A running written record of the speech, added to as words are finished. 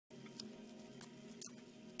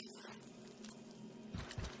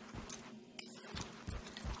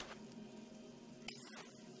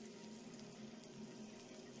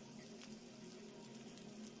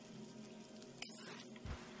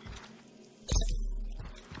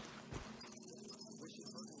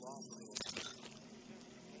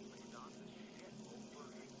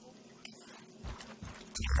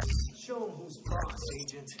across,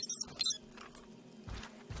 Agent.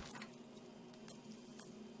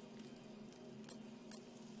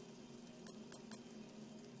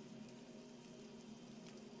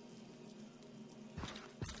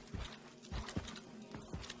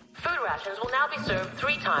 Food rations will now be served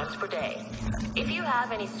 3 times per day. If you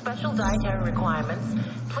have any special dietary requirements,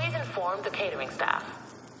 please inform the catering staff.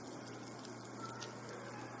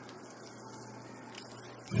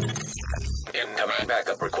 Incoming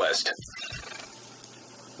backup request.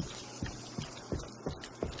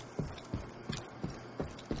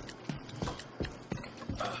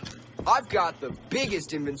 I've got the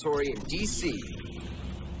biggest inventory in DC.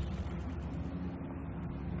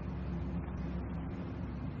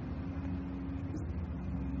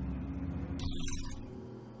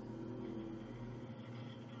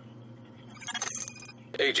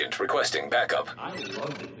 Agent requesting backup. I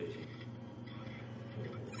love the vision.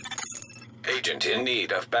 Agent in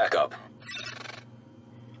need of backup.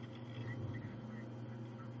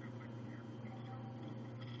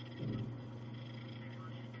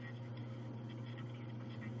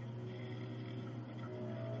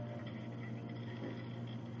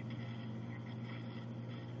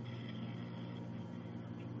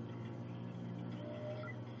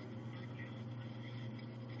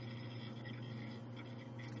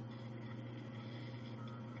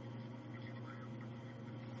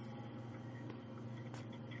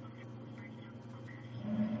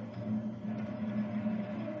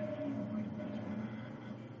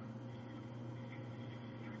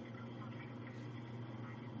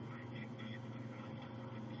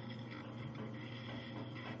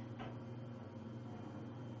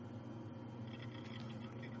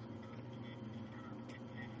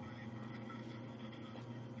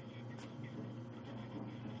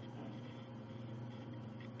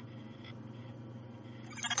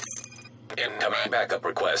 Incoming backup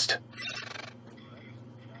request.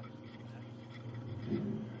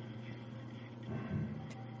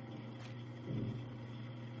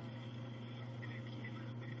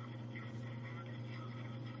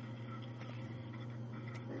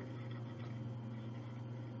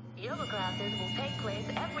 Yoga classes will take place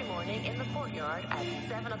every morning in the courtyard at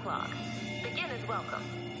 7 o'clock. Beginners welcome.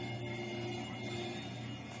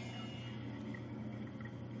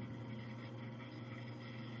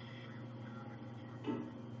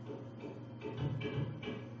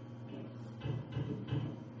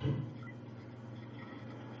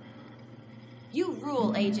 You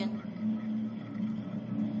rule, Agent.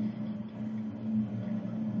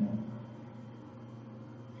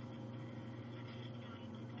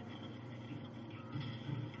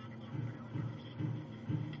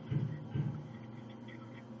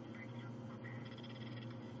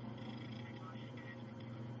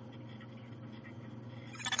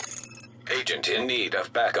 Agent in need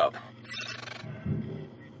of backup.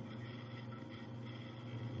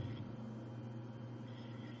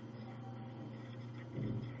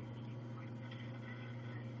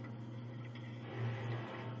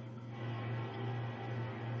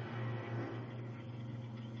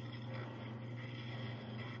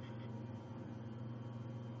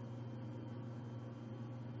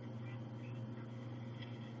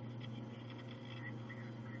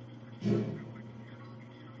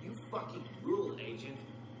 You fucking rule, Agent.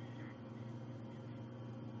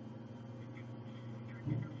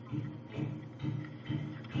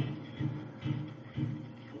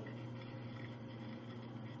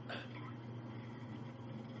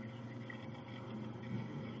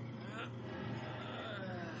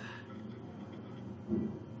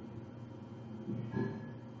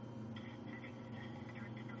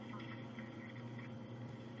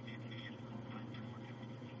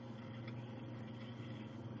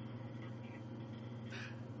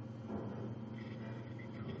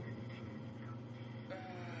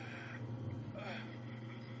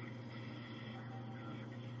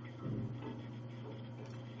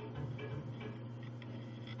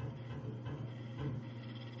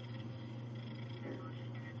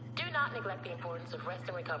 Do not neglect the importance of rest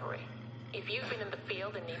and recovery. If you've been in the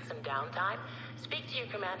field and need some downtime, speak to your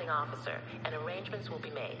commanding officer and arrangements will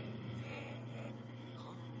be made.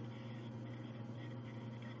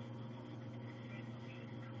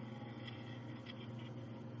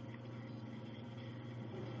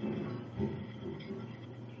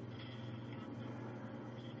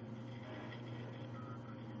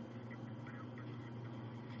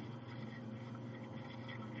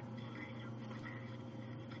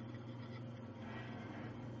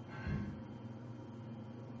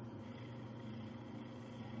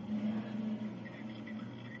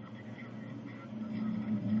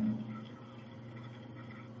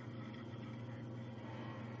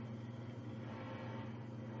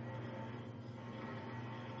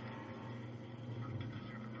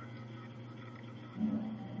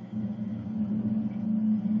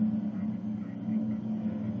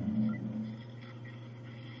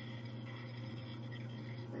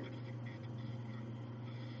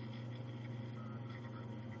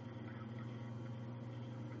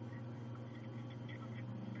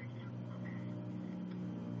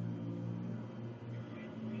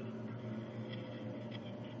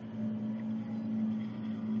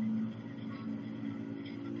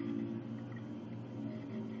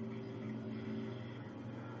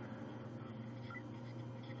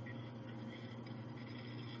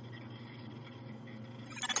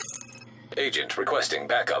 Agent requesting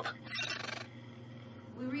backup.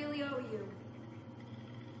 We really owe you.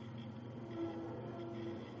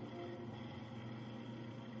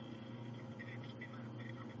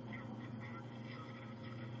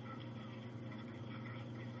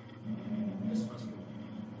 This must be.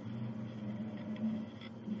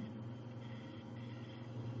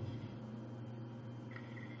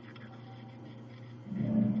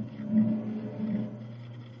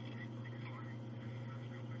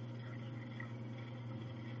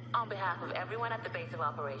 On behalf of everyone at the base of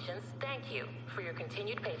operations, thank you for your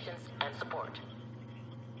continued patience and support.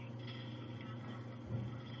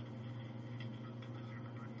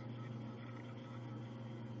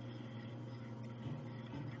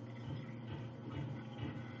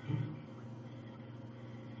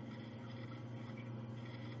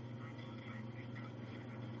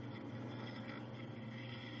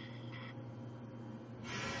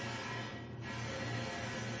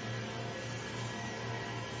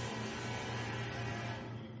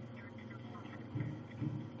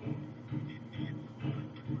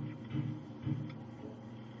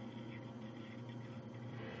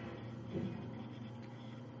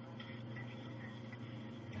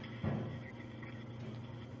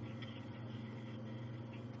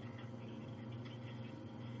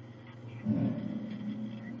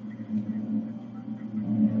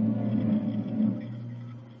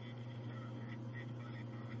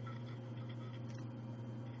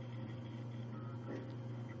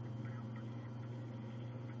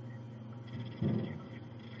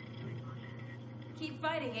 Keep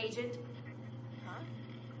fighting, Agent. Huh?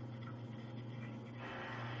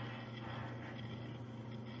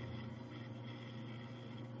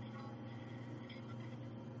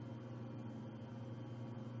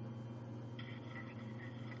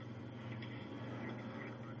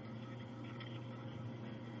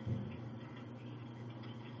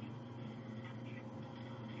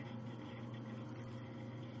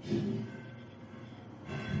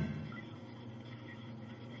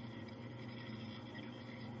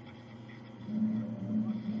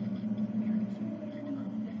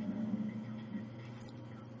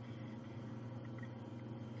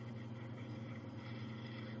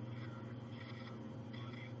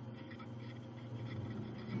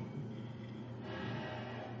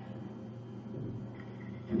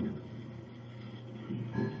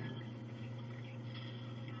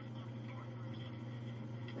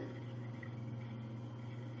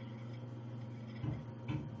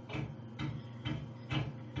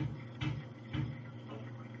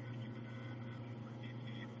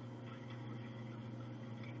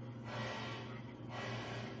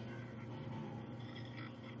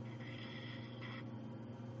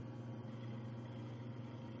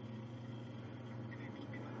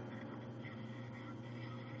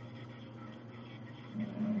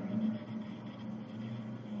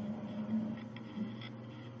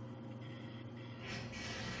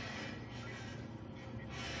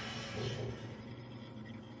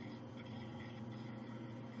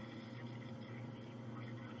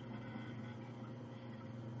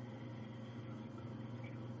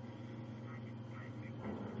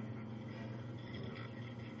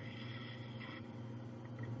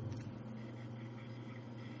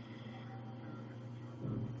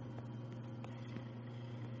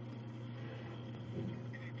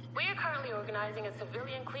 We are currently organizing a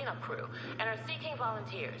civilian cleanup crew and are seeking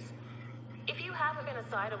volunteers. If you haven't been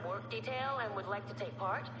assigned a work detail and would like to take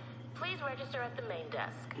part, please register at the main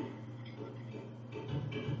desk.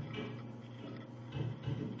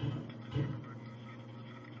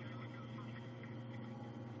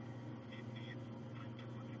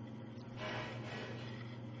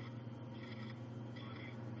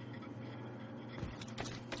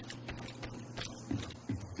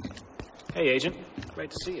 Hey, Agent. Great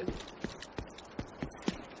to see you.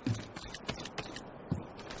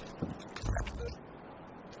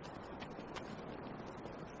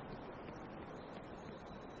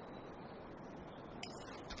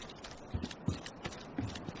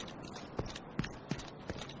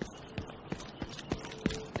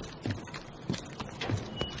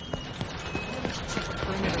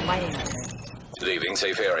 Leaving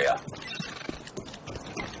safe area.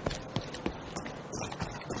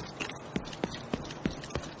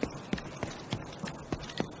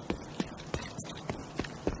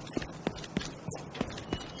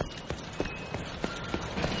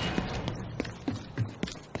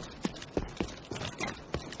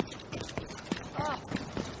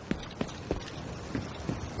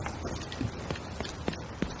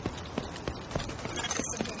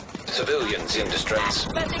 Civilians in distress.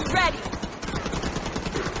 Weapons ready.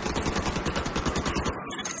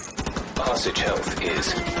 Hostage health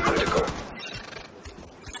is critical.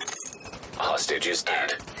 hostage is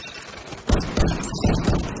dead.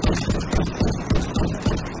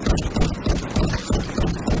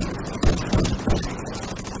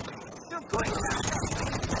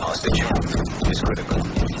 Hostage health is critical.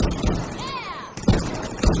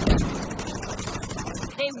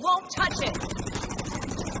 They won't touch it!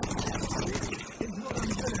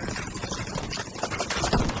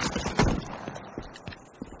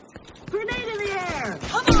 Grenade in the air!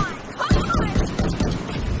 Come on! Come on!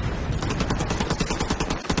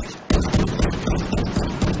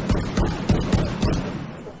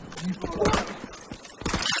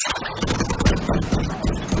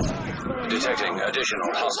 Detecting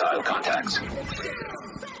additional hostile contacts.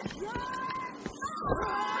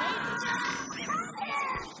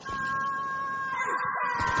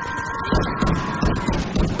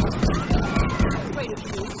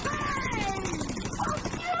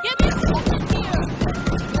 Get me in here!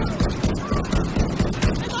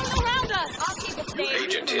 They're all around us! I'll keep it safe.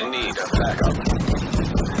 Agent in need of backup.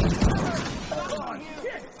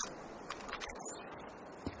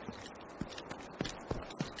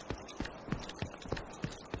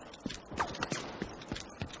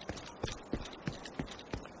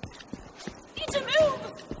 Need to move!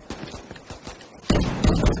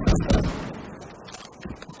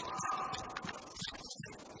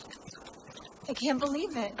 I can't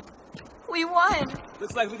believe it. We won!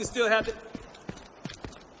 Looks like we can still have it.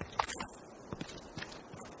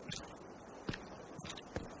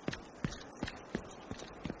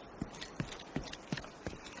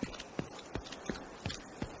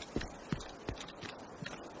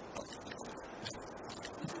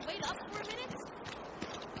 Wait up for a minute?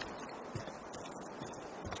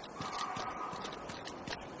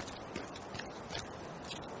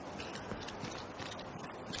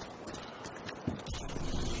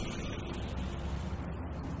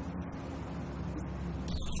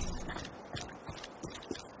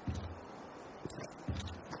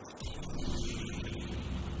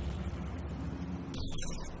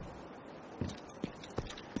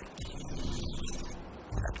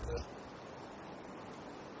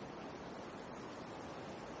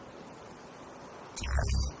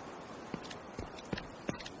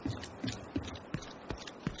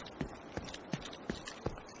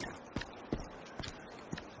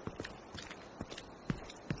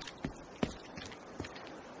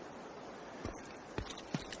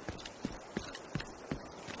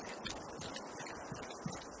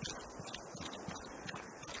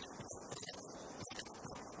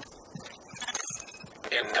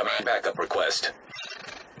 Incoming backup request.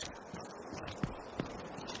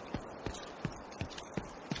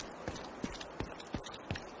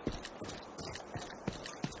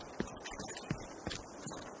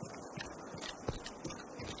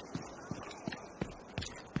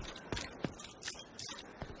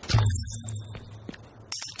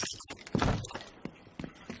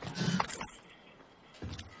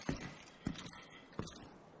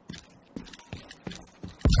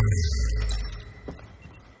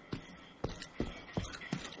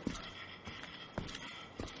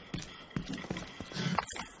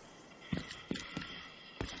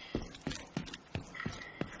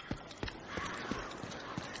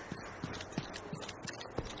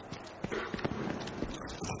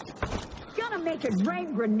 Gonna make it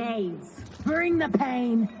rain grenades. Bring the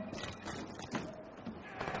pain.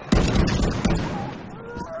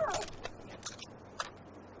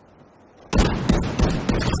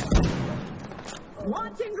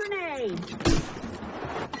 Launching grenade.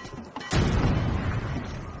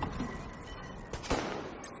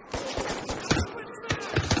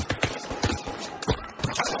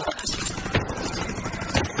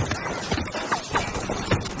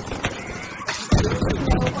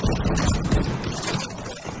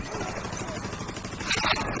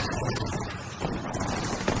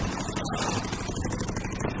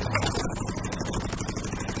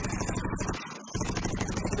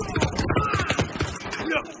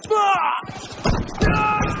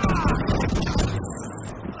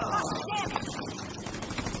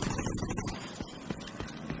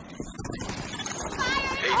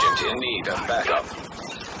 Agent in need of backup.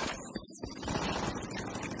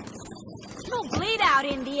 We'll bleed out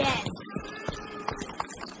in the end.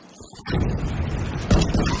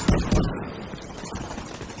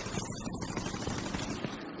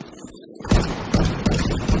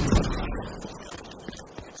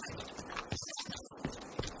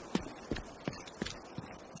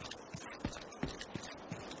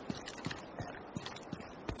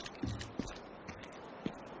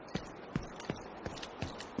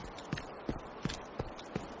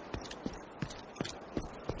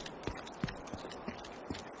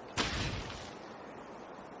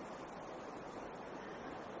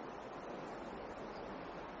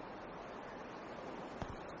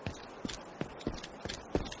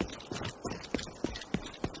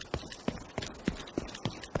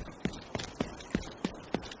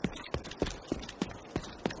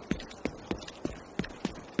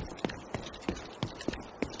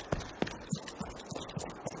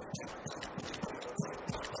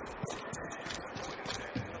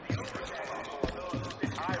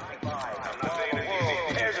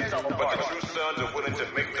 willing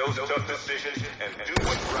to make those tough decisions and do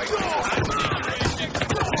what's right.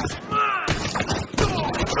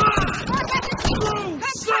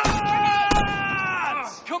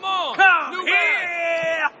 Come on! Come New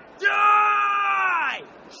here! Die!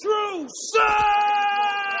 True sons!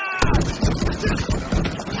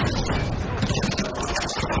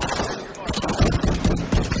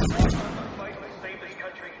 Fight to save this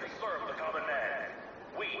country to serve the common man.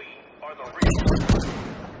 We are the real.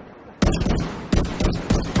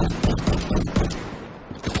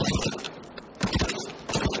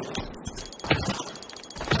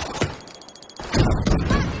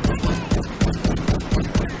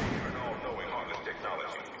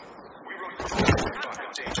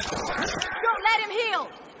 Don't let him heal!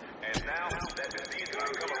 And now that disease has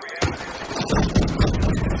become a reality.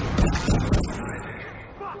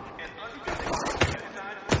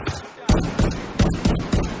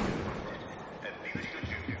 And neither should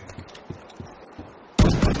you.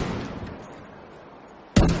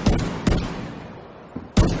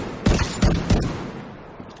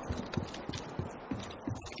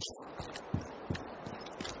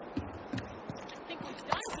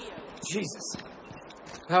 Jesus.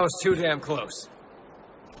 That was too damn close.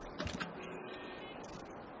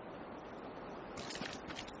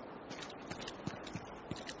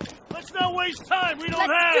 Let's not waste time. We don't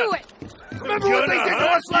Let's have. do it! Remember what they did to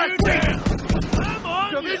us last week? I'm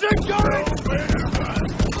on you.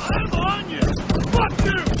 I'm on you. Fuck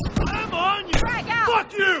you. I'm on you. Drag out.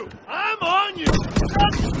 Fuck you. I'm on you.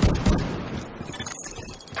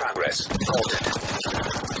 Progress halted.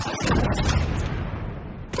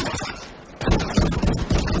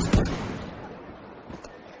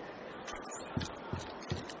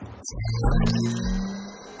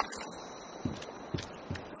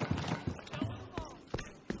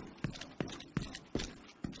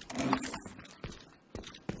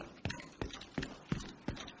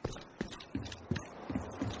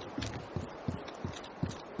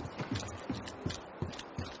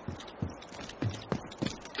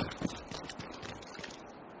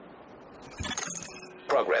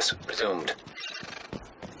 Progress resumed.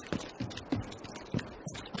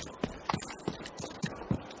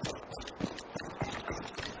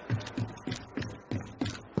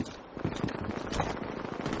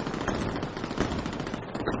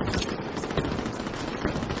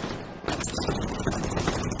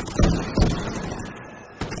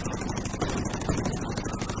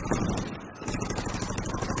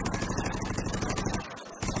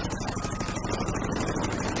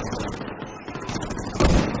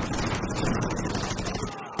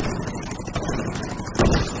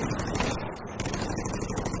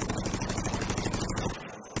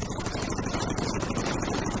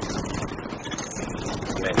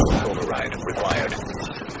 Manual override required.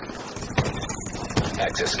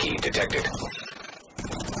 Access key detected.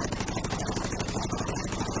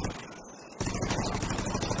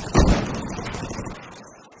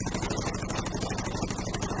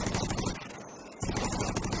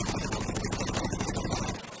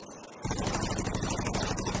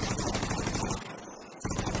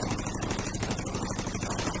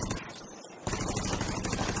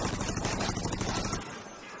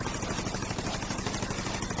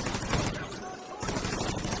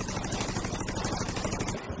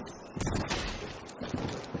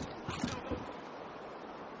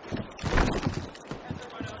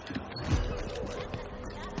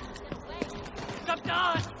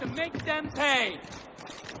 To make them pay.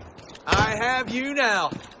 I have you now.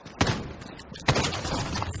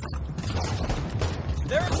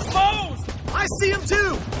 They're exposed! I see him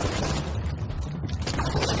too!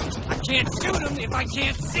 I can't shoot them if I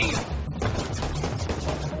can't see them.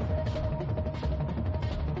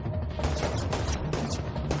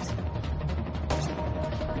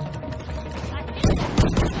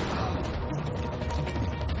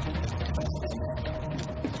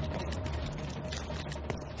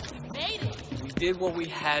 We did what we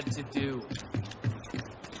had to do.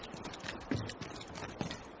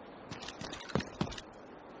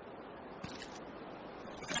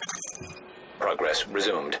 Progress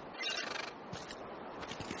resumed.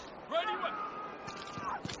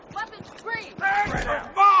 Weapons free! You're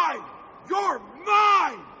mine! You're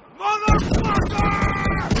mine! Motherfucker!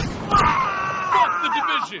 Fuck the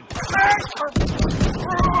division!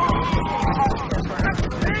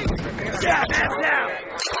 Yeah, that's now!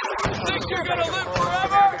 Think you're gonna live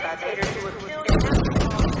forever?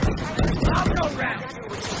 I'm no rat!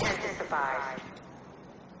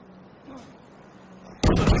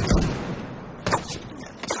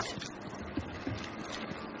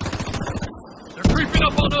 They're creeping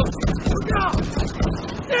up on us! Look out!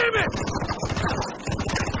 Damn it!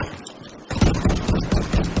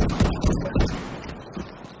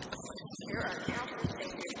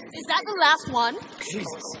 Is that the last one?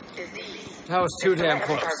 Jesus. That was too damn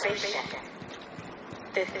close.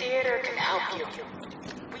 The theater can help you.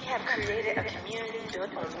 We have created a community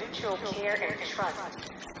built on mutual care and trust.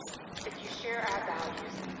 If you share our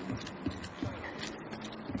values,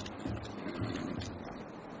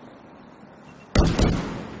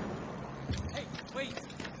 Hey, wait.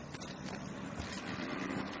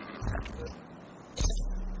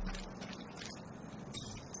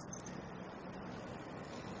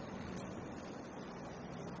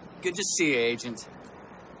 Good to see you, Agent.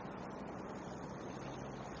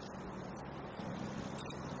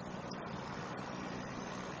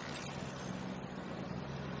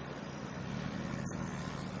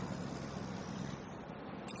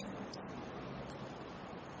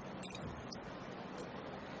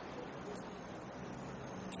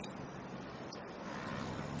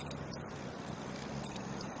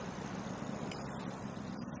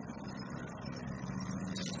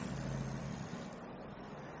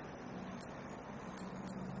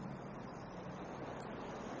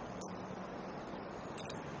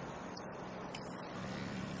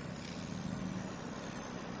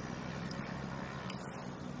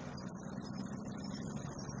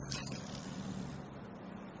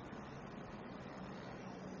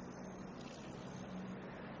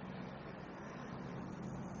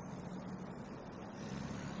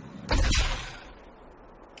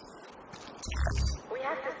 we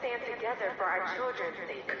have to stand together for our children's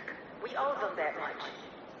sake. We owe them that much.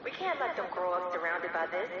 We can't let them grow up surrounded by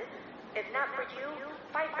this. If not for you,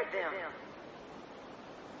 fight for them.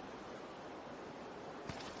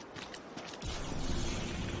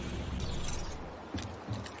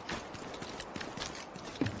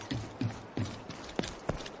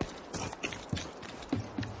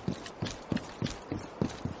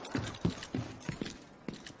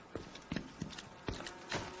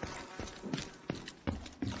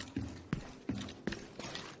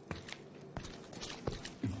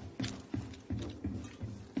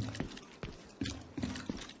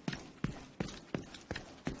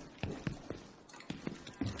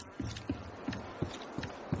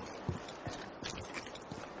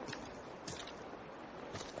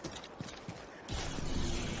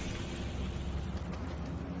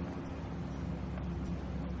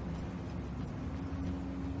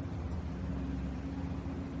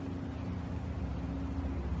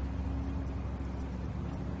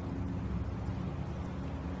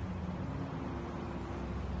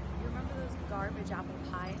 Garbage apple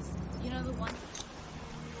pies. You know the one.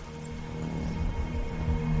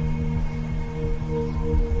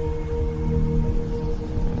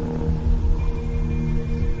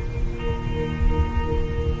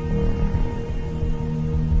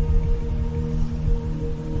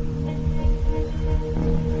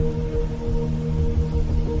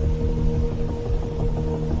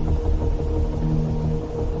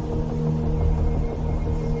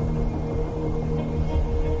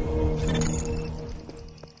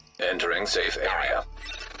 Entering safe area.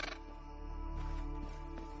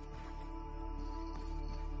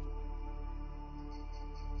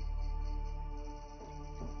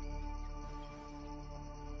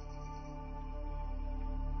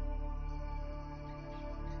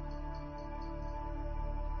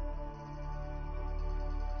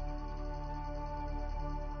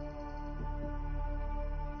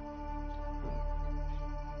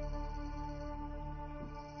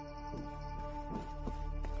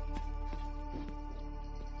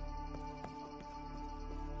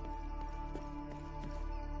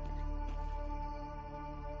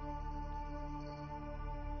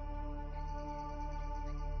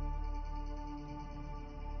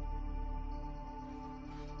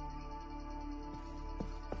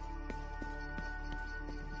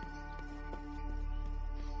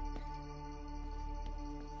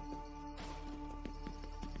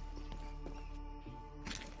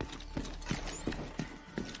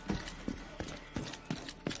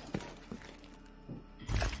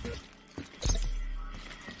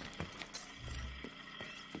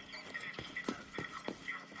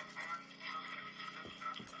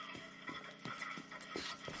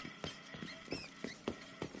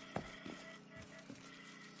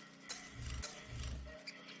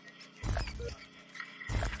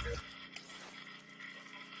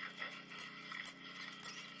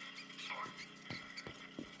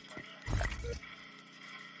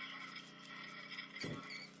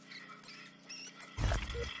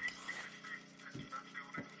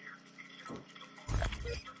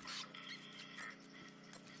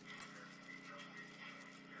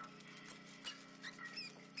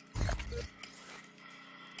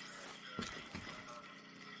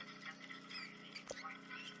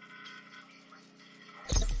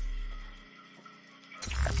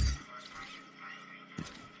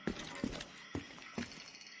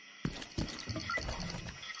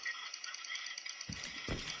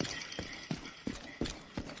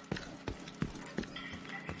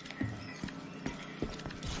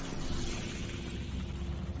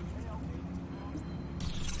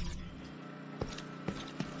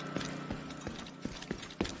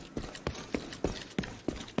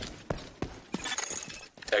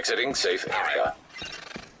 Exiting safe area.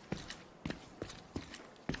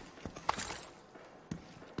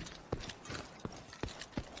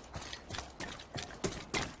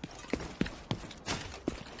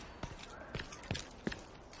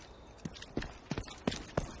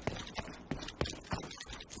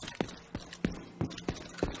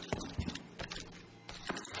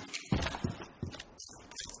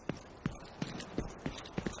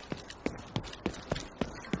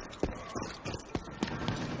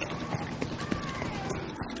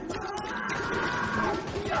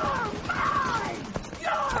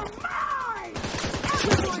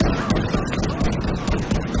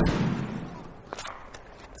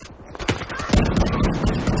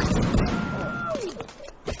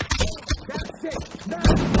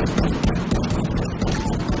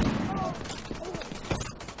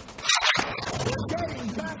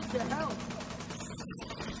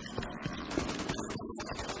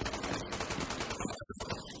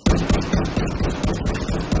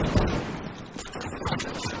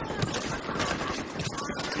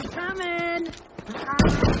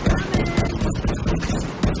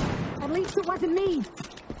 At least it wasn't me.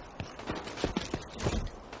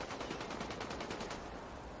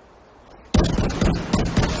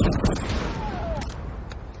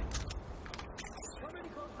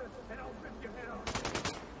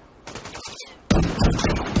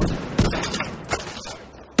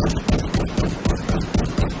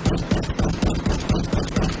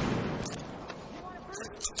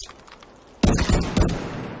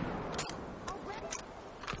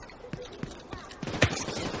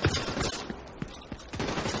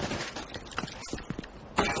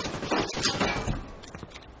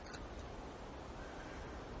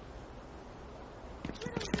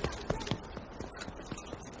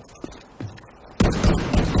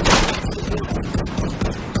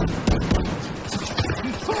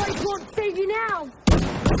 Save you now!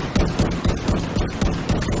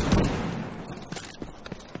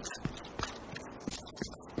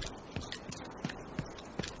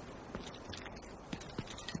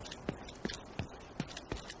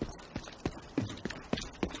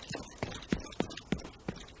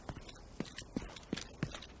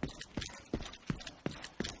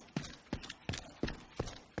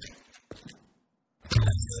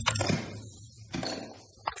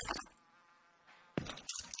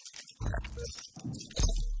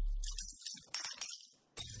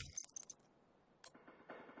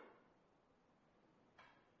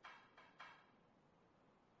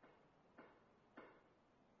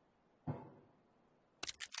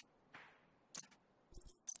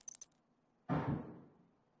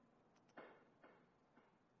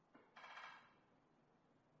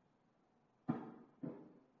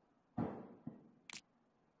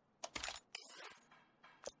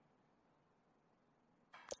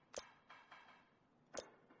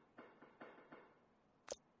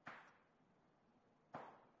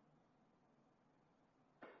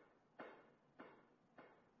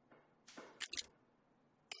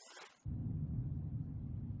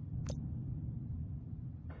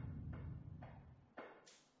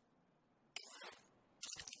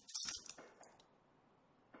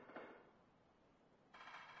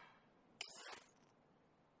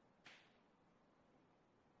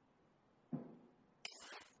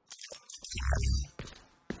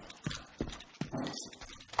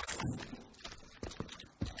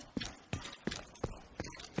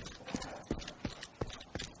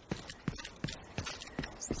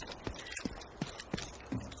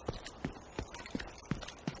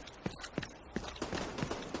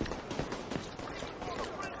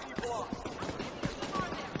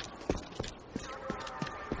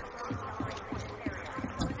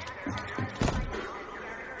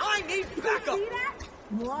 Backup! See that?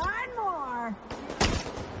 One more.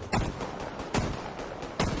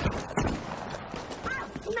 I'll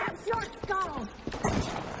smash your skull.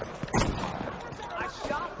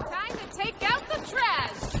 Time to take out the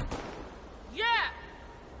trash! Yeah!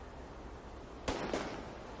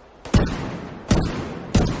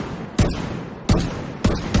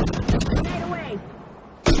 Right away.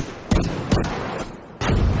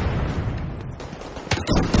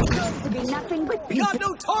 Supposed to be nothing but We got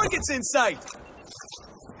no targets in sight!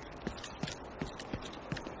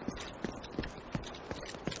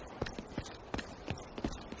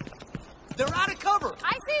 They're out of cover!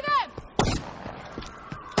 I see them!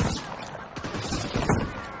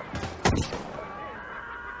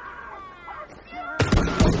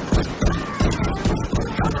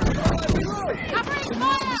 Covering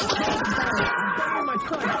fire!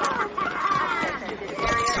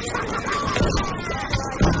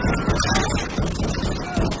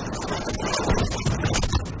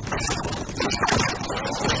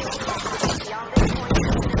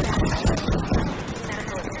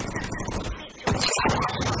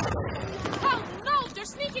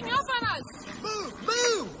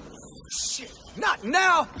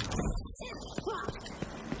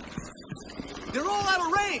 out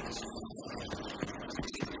of range!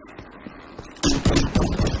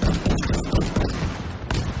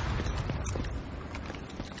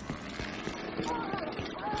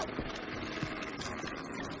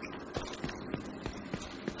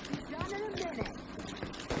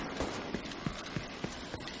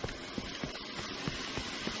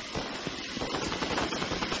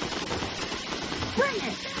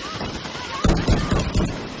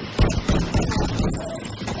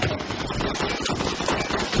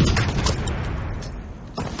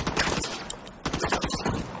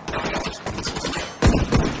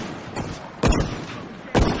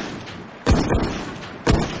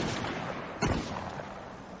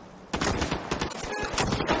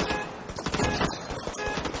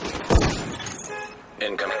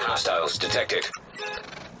 Incoming hostiles detected.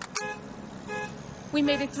 We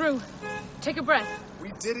made it through. Take a breath.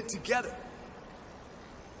 We did it together.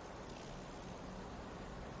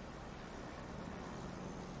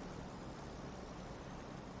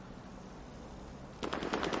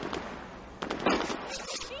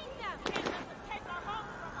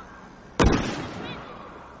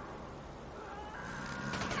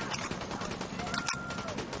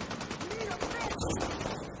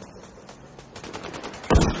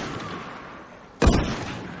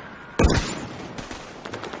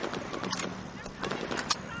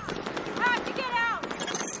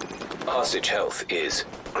 Hostage health is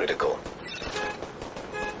critical.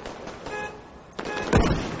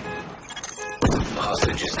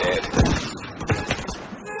 Hostage is dead.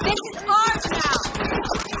 This is ours now!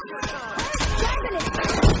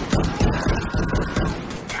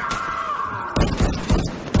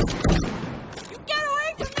 Get away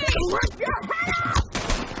from me!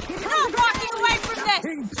 You're not walking away from this!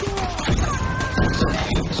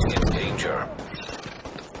 He's in danger.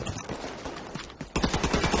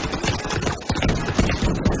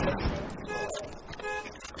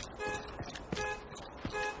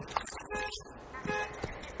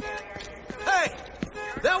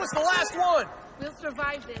 That was the last one! We'll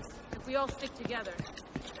survive this if we all stick together.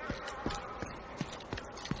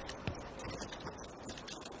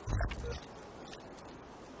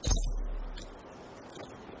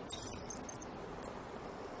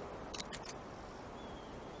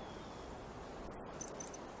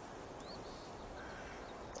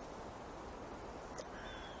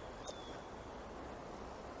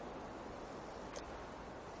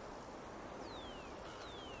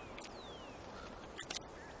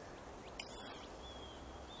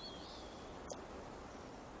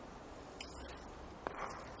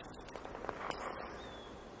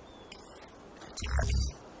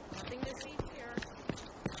 Nothing to see here.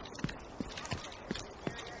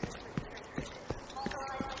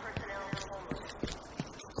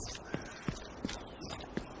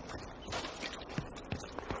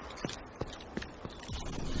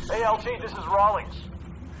 Hey, LT, this is Rawlings.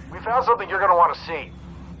 We found something you're gonna want to see.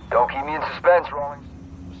 Don't keep me in suspense, Rawlings.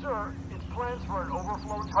 Sir, it's plans for an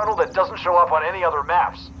overflow tunnel that doesn't show up on any other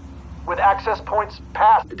maps. With access points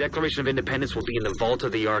past... The Declaration of Independence will be in the vault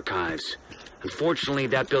of the archives. Unfortunately,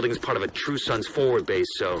 that building is part of a True Sons forward base,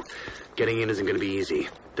 so getting in isn't going to be easy.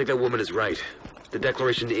 I think that woman is right. The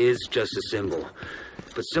Declaration is just a symbol.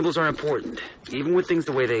 But symbols are important, even with things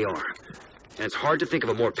the way they are. And it's hard to think of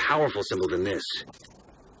a more powerful symbol than this.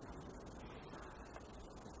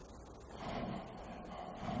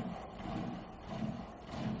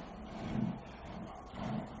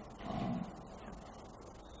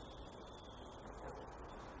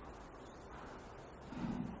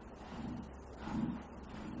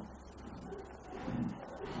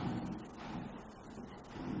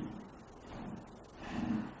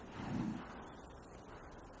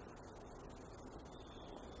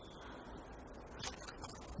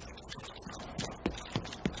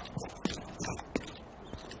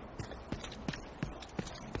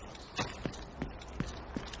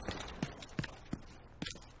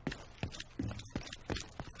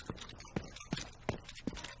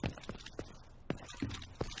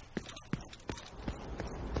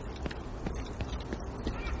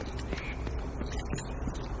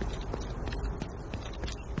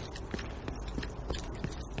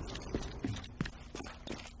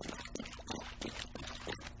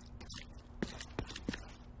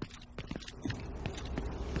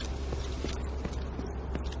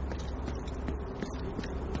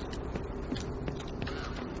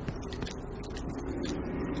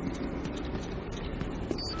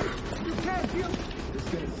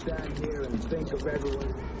 Just gonna stand here and think of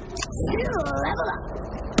everyone. Level up.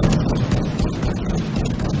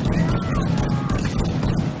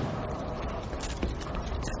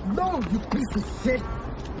 No, you piece of shit!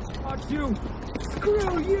 Fuck you!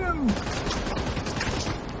 Screw you!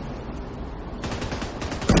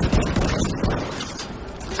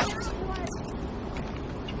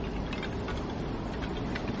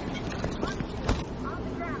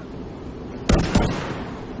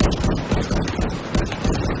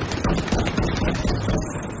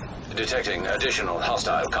 Detecting additional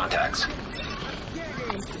hostile contacts.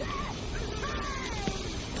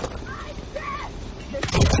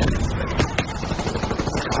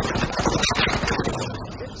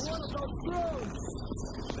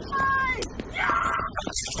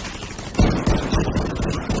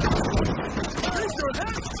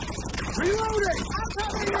 Reloading!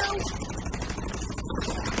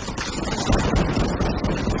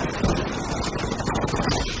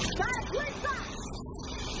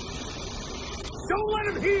 Don't let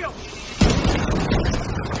him heal!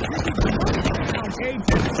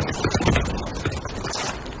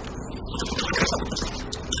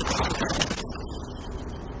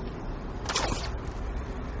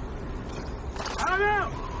 I don't know!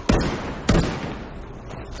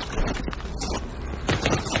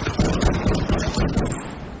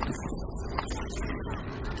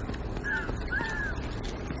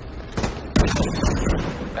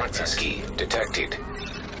 Access key detected.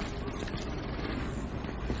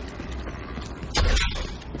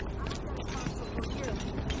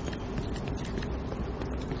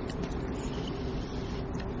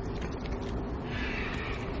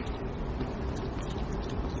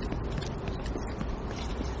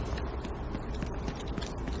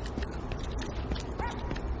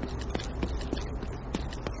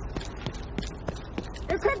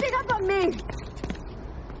 They're creeping up on me!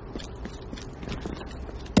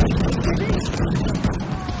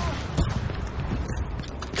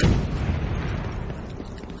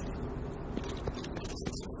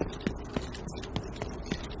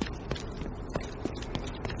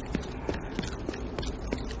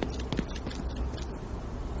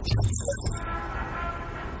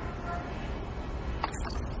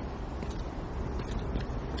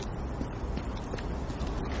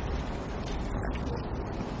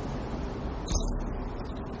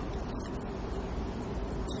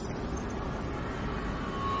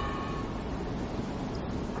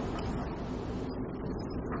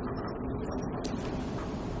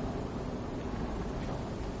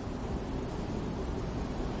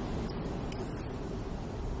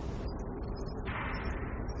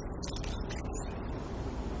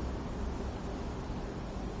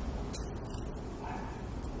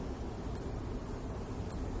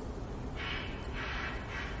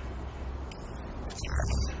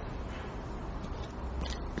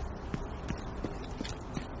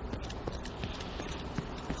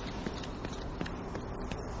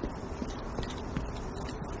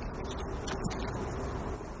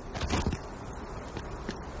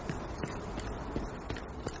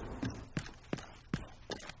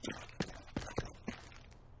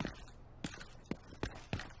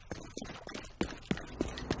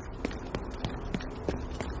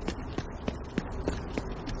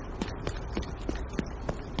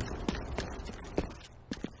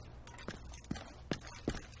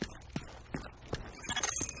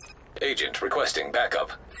 Agent requesting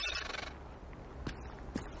backup.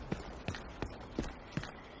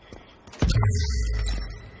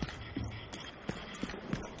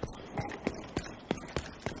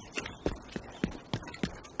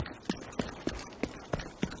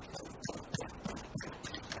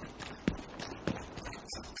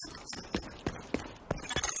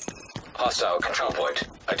 Hostile control point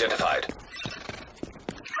identified.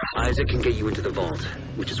 Isaac can get you into the vault,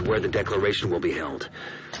 which is where the declaration will be held.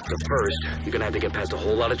 But first, you're gonna have to get past a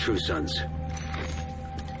whole lot of True Sons.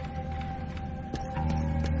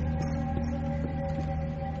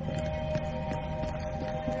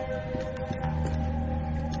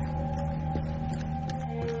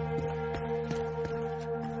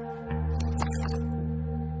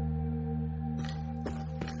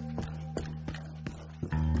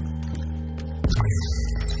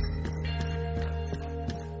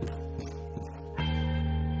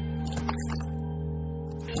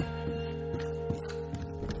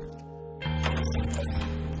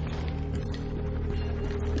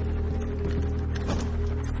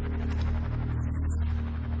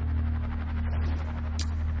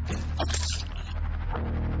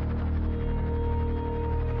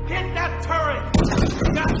 Hit that turret!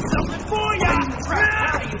 Got something for ya!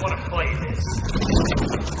 How do you want to play this?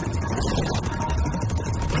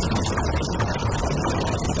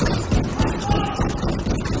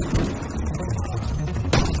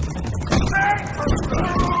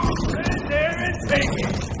 Stand there and take it.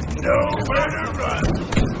 Nowhere to run.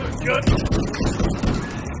 Good.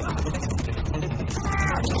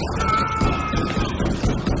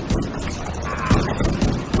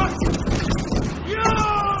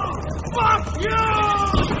 Fuck you!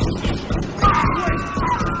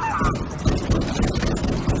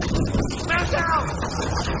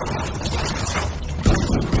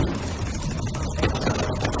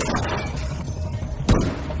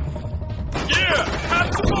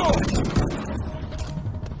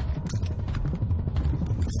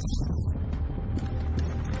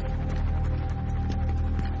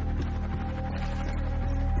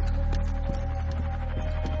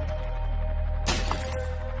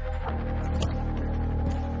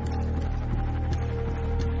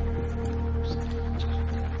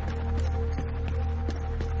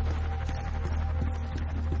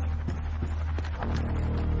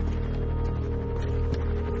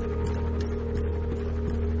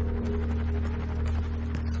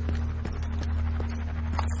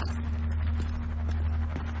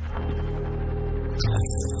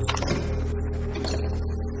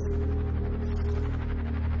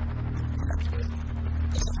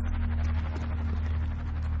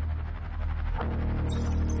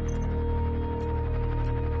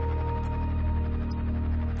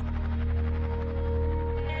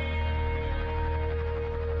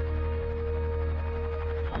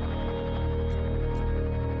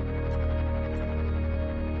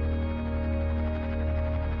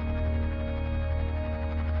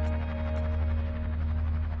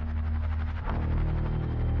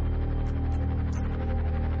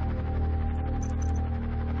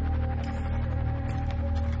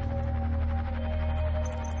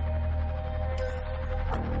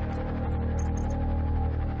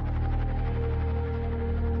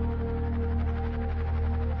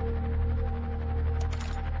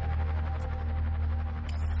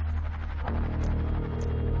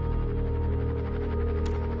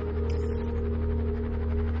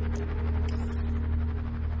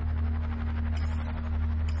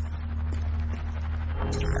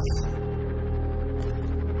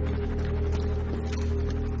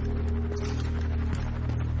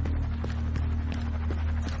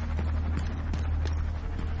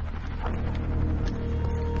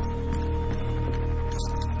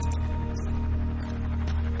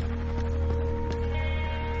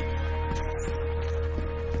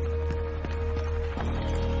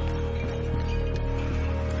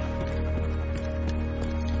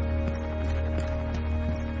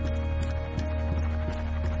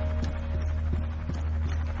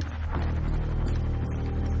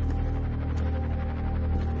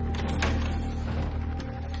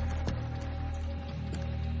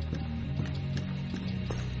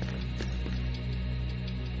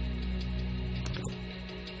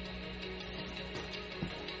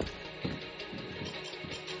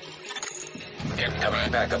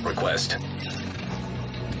 Incoming backup request.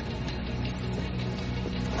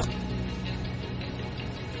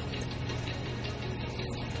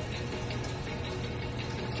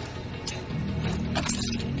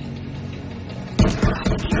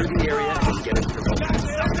 Through the area and get it to the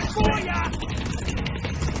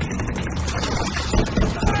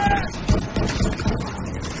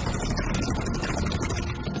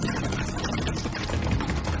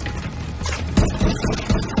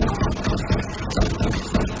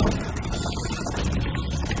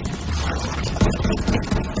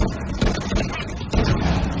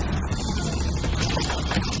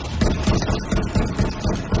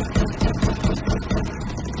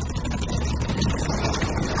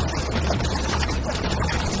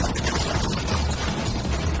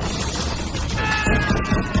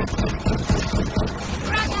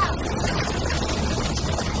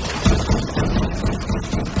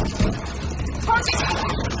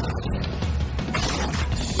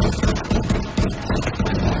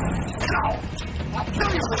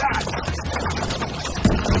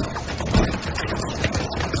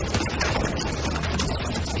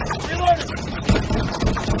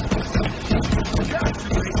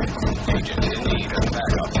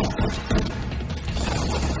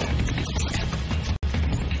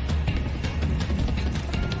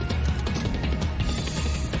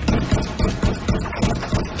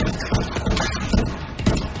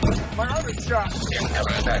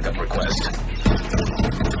Incoming backup request.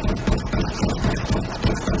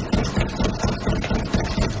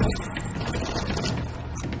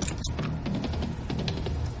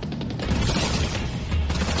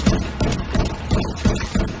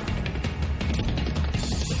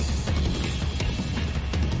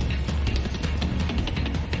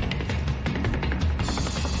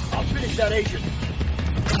 I'll finish that agent.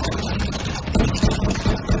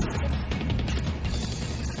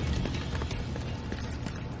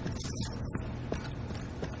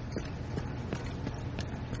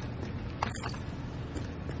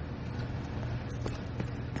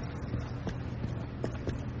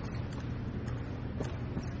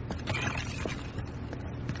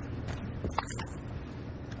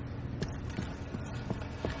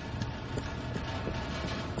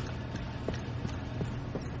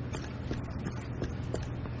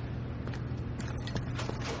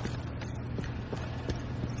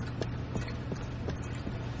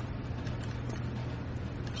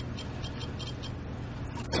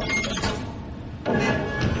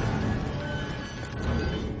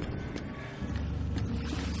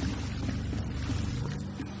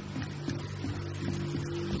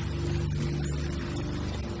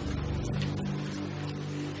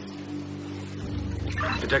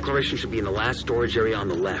 declaration should be in the last storage area on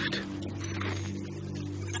the left.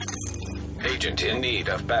 Agent in need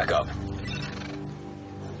of backup.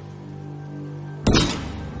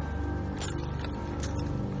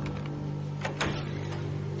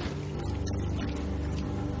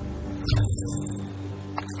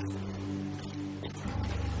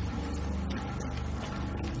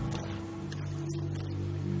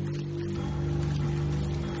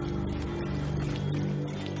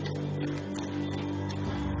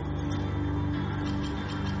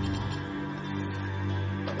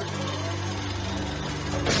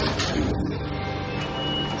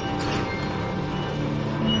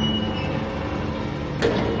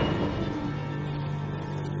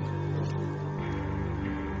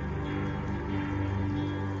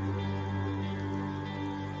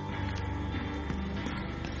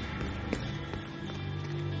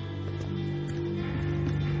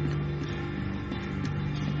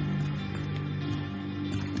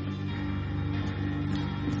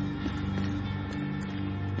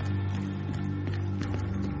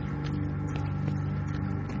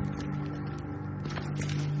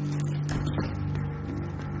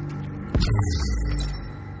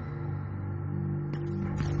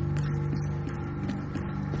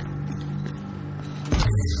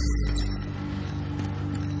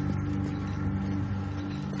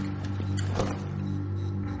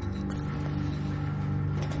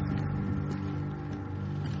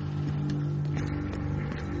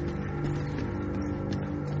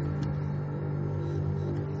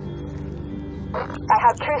 I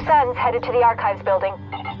have True Sons headed to the Archives building.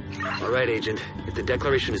 All right, Agent. If the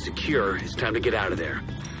declaration is secure, it's time to get out of there.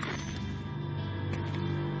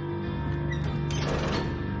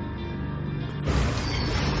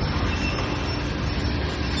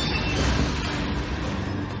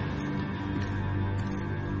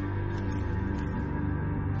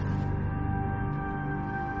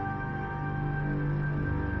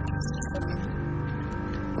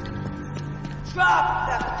 Drop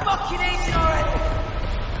that fucking agent already!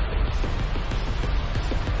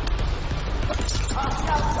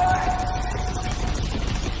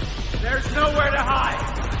 There's nowhere to hide!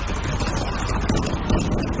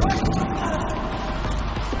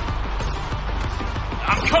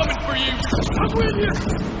 I'm coming for you! I'm with you!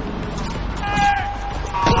 Hey!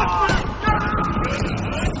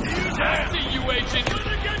 I see you, agent! I'm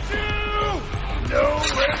gonna get you!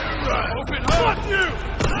 Nowhere to run! Open up! Fuck you!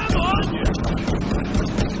 I'm on you!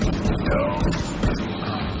 No.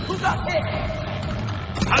 Who got hit?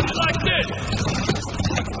 How'd you like this?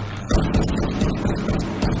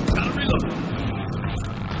 Gotta reload.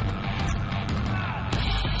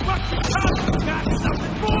 Fuck you, Tom! Got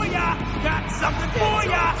something for ya! Got something for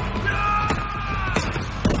ya!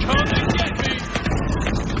 Come and get me!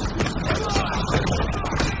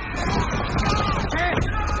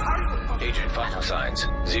 Agent vital signs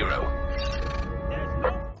 0.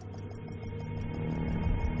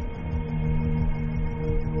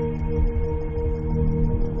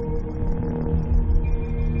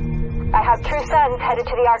 I have True Sons headed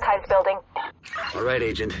to the Archives building. All right,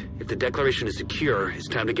 Agent. If the declaration is secure, it's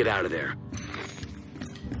time to get out of there.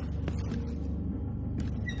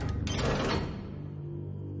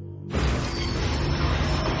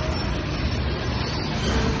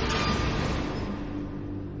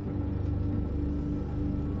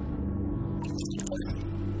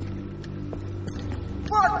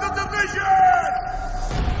 Fuck the division!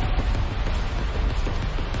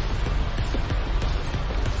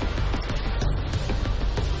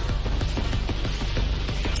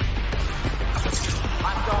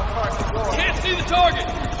 Can't see the target!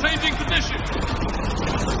 Changing position!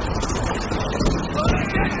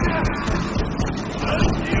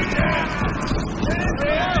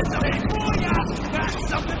 Got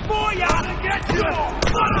something for ya! Gonna get you!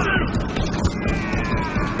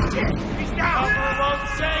 He's down! Cover won't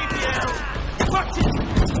save you! Fuck it!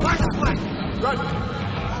 Run!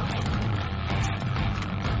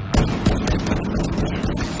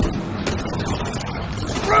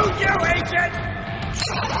 Screw you, agent!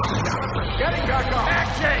 Getting back on!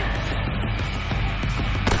 Action!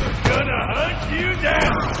 We're gonna hunt you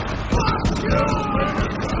down! Fuck you!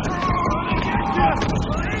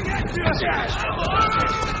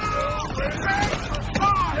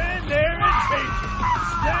 Stand there and take it!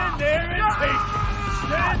 Stand there and take it!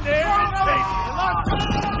 Stand there and take it!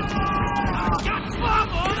 Got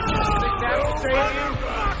trouble! Think that will save you?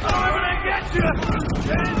 I'm gonna get you!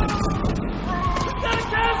 We've got a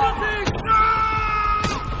casualty!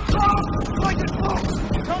 Like it, folks!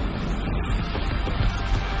 Come!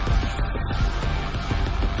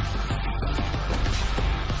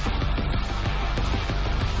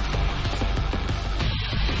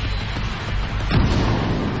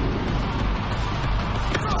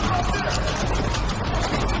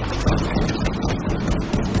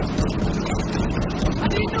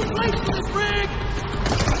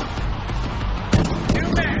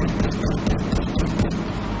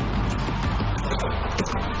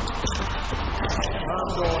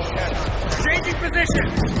 position!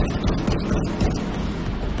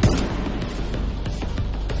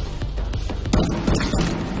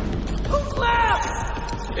 Who's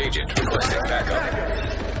left? Agent requesting backup.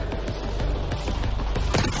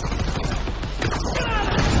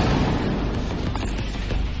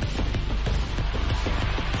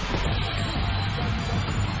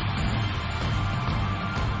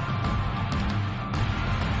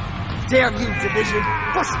 Damn you, Division!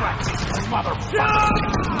 Bushwhack this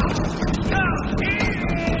motherfucker!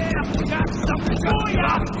 Got something for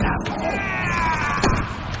ya!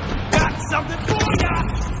 Got something for ya!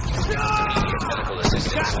 Medical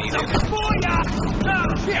assistance Got needed. something for ya!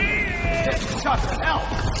 Shit! Shot to hell!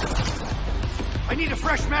 I need a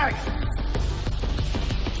fresh mag!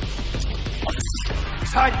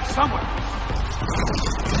 He's hiding somewhere!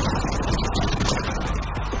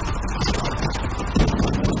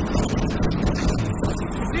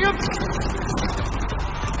 See him?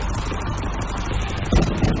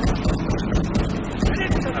 Get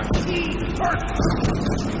into the key first!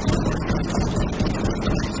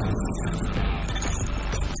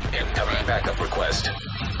 Incoming backup request.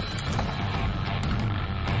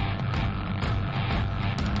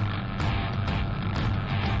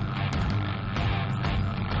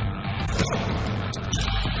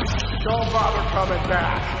 Don't bother coming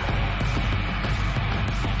back.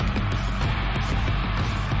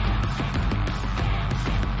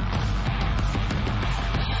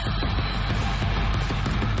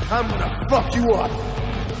 I'm gonna fuck you up.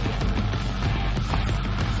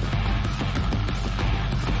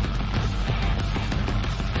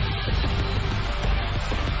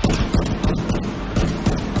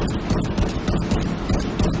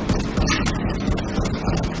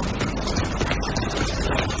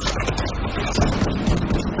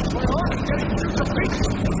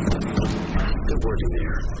 Good working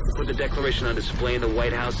there. Put the declaration on display in the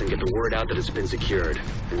White House and get the word out that it's been secured.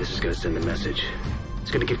 And this is gonna send a message. It's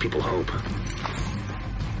gonna give people hope.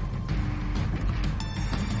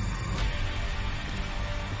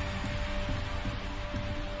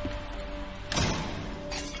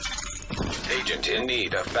 Agent in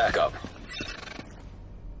need of backup.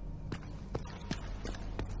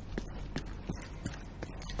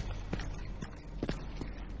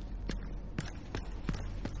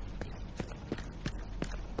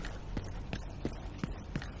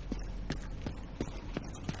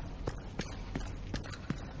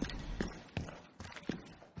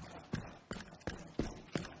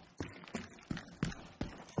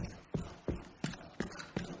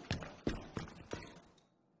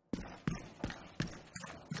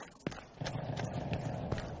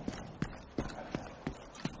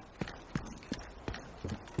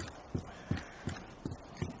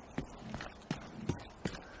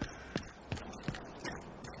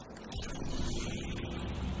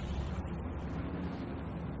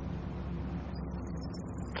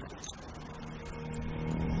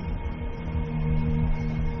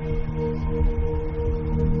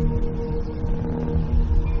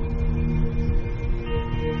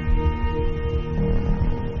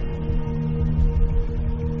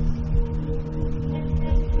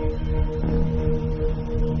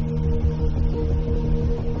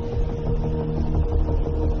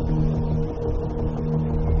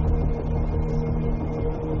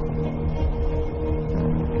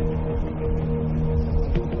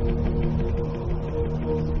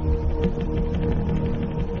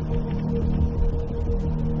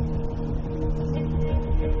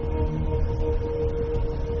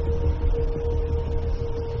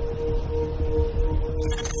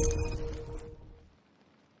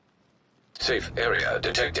 Safe area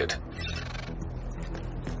detected.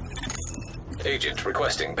 Agent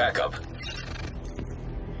requesting backup.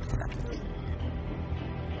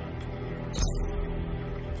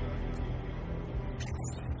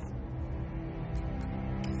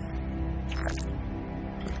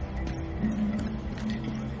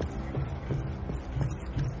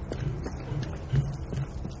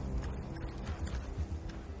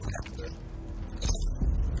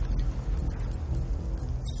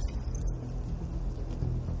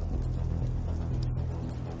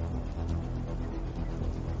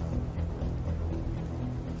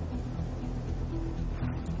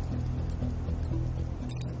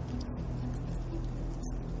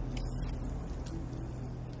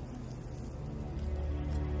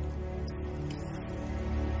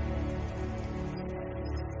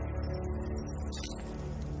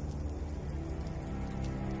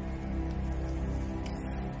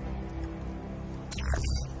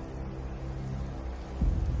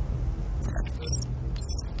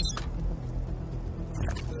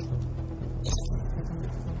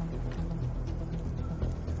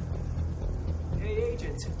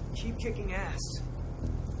 kicking ass.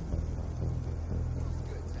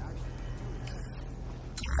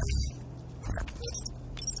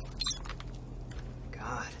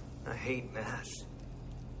 God, I hate math.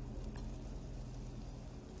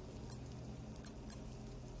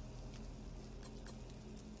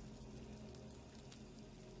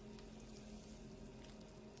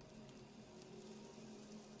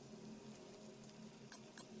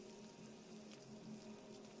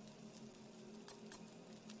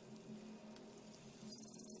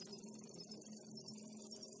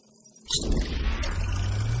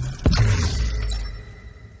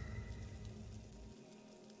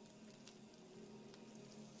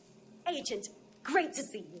 Agent, great to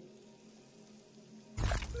see you.